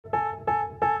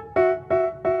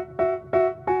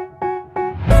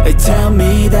They tell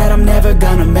me that I'm never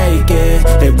gonna make it.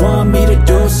 They want me to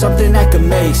do something that could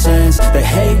make sense. They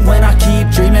hate when I keep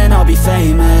dreaming I'll be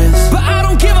famous, but I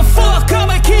don't give a fuck,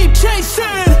 I'ma keep chasing.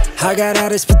 I got all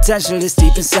this potential that's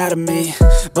deep inside of me,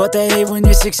 but they hate when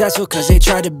you're successful cause they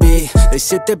try to be. They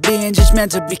sit there being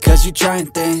judgmental because you're trying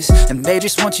things, and they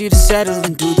just want you to settle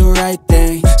and do the right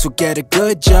thing. So get a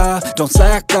good job, don't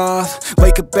slack off.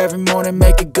 Wake up every morning,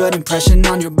 make a good impression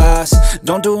on your boss.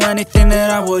 Don't do anything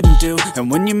that I wouldn't do, and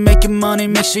when you're making money,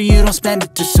 make sure you don't spend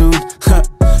it too soon.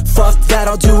 Fuck that,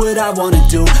 I'll do what I wanna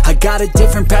do. I got a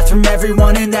different path from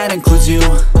everyone, and that includes you.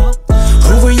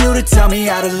 Who are you to tell me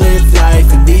how to live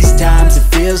life? In these times it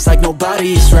feels like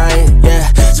nobody's right, yeah.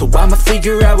 So I'ma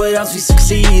figure out what else we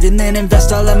succeed, and then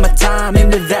invest all of my time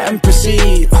into that and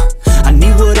proceed. I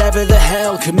need whatever the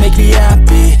hell could make me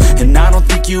happy, and I don't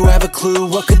think you have a clue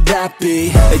what could that be.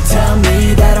 They tell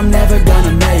me that I'm never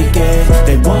gonna make it.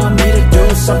 They want me to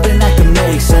do something that could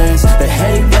make sense. They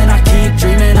hate when I keep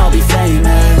dreaming I'll be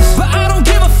famous, but I don't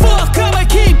give a fuck, I'ma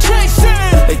keep chasing.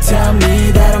 They tell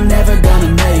me that I'm never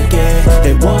gonna make it.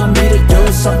 They want me to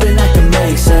do something that can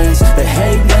make sense. They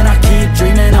hate when I keep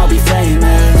dreaming I'll be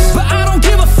famous, but I don't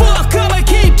give a fuck, I'ma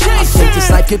keep chasing. I think this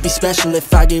life could be special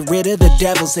if I get rid of the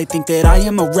devils. They think that I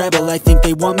am a rebel, I think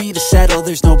they want me to settle.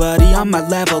 There's nobody on my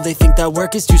level. They think that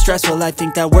work is too stressful, I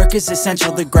think that work is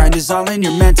essential. The grind is all in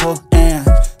your mental, and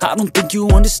I don't think you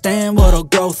understand what I'll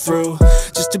go through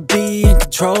just to be in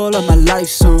control of my life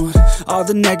soon. All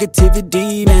the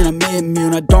negativity, man, I'm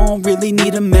immune. I don't really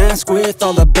need a mask with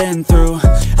all I've been through.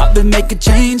 I've been making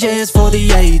changes for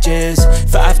the ages.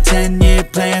 5-10 year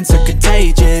plans are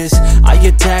contagious. I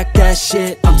attack that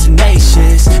shit, I'm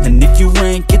tenacious. And if you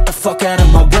ain't, get the fuck out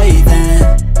of my way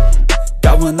then.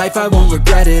 Got one life, I won't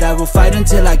regret it. I will fight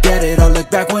until I get it. I'll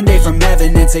look back one day from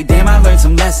heaven and say, damn, I learned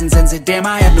some lessons. And say, damn,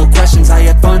 I had no questions. I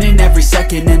had fun in every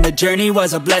second, and the journey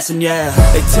was a blessing, yeah.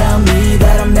 They tell me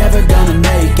that I'm never gonna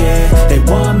make it. They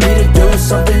want me to do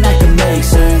something that can make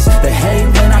sense. They hate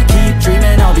when I keep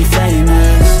dreaming I'll be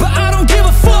famous, but I don't give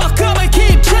a fuck, I'ma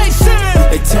keep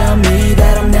chasing. They tell me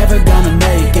that I'm never gonna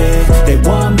make it. They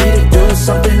want me to do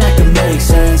something that can make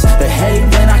sense. They hate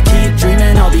when I keep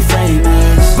dreaming I'll be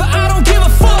famous, but I don't give a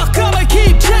fuck, I'ma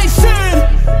keep chasing.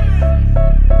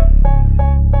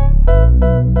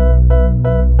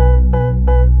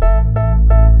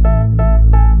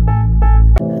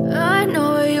 I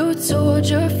know you told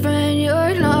your friend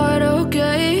you're not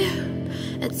okay,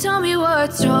 and tell me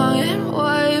what's wrong and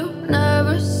why you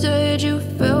never said you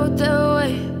felt that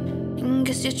way. And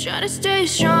guess you're trying to stay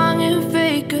strong and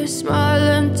fake a smile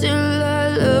until I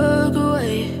look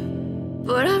away.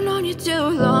 But I've known you too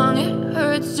long, it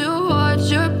hurts to watch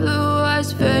your blue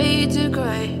eyes fade to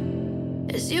gray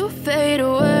as you fade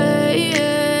away,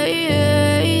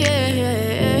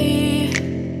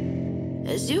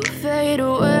 as you fade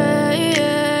away.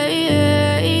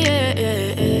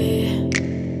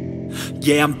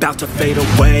 Yeah, I'm about to fade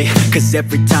away, cause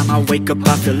every time I wake up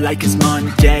I feel like it's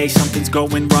Monday. Something's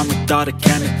going wrong with all the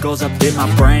chemicals up in my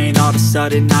brain. All of a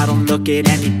sudden I don't look at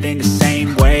anything the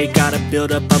same way. Got a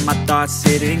buildup of my thoughts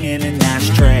sitting in an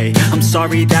ashtray. I'm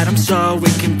sorry that I'm so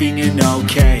inconvenient,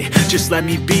 okay. Just let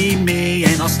me be me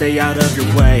and I'll stay out of your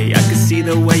way. I can see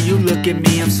the way you look at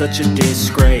me, I'm such a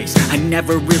disgrace. I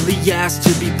never really asked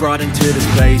to be brought into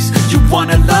this place. You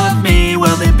wanna love me?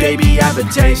 Well then baby I have a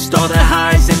taste. All the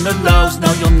highs and the lows,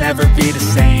 no you'll never be the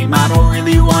same. I don't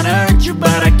really wanna hurt you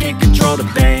but I can't control the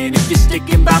pain. If you're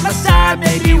sticking by my side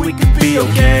maybe we could be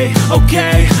okay.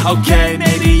 Okay,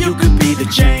 maybe you could be the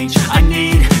change I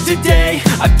need today.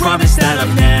 I promise that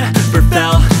I've never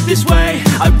felt this way.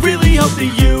 I really hope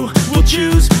that you will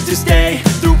choose to stay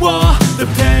through all the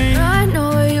pain. I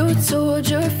know you told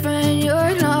your friend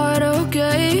you're not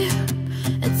okay,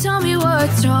 and tell me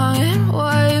what's wrong and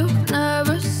why you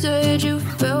never said you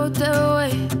felt that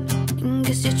way. And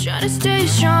guess you're trying to stay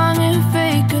strong and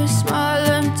fake a smile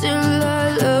until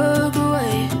I look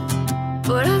away.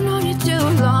 But I've known you too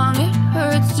long, it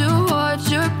hurts to watch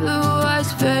your blue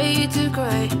eyes fade to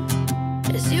gray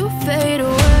as you fade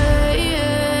away,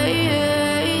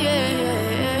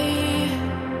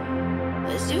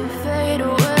 as you fade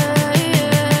away,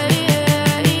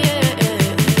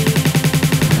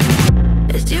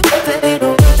 as you fade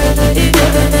away.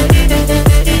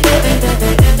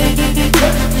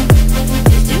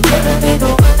 As you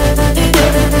fade away.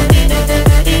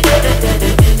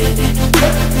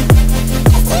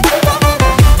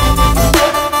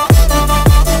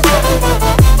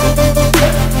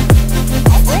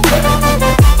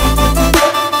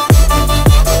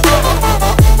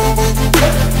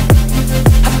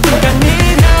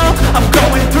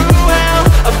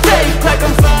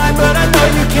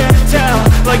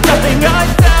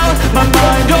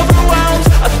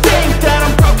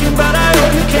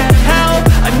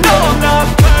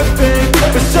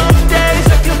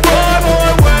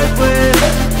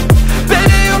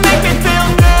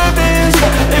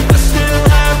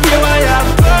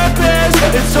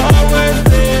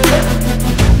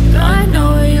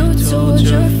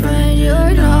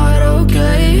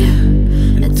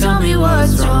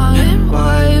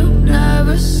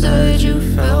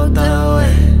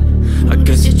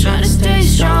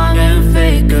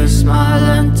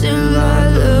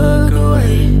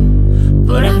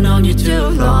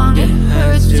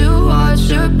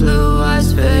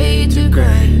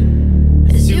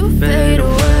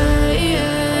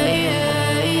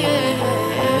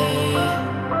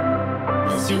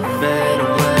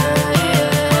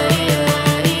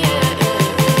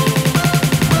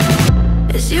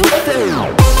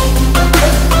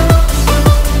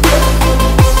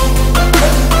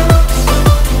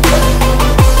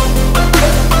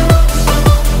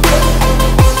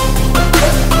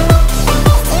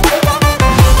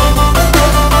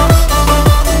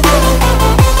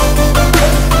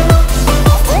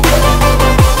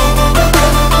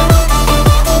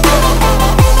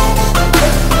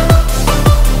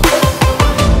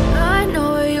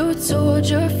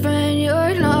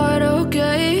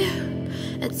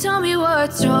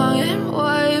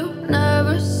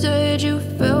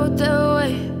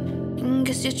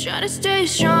 guess you're trying to stay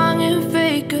strong and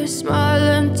fake a smile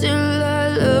until I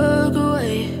look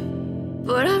away.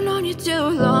 But I've known you too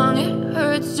long, it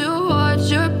hurts to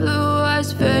watch your blue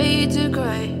eyes fade to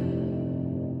gray.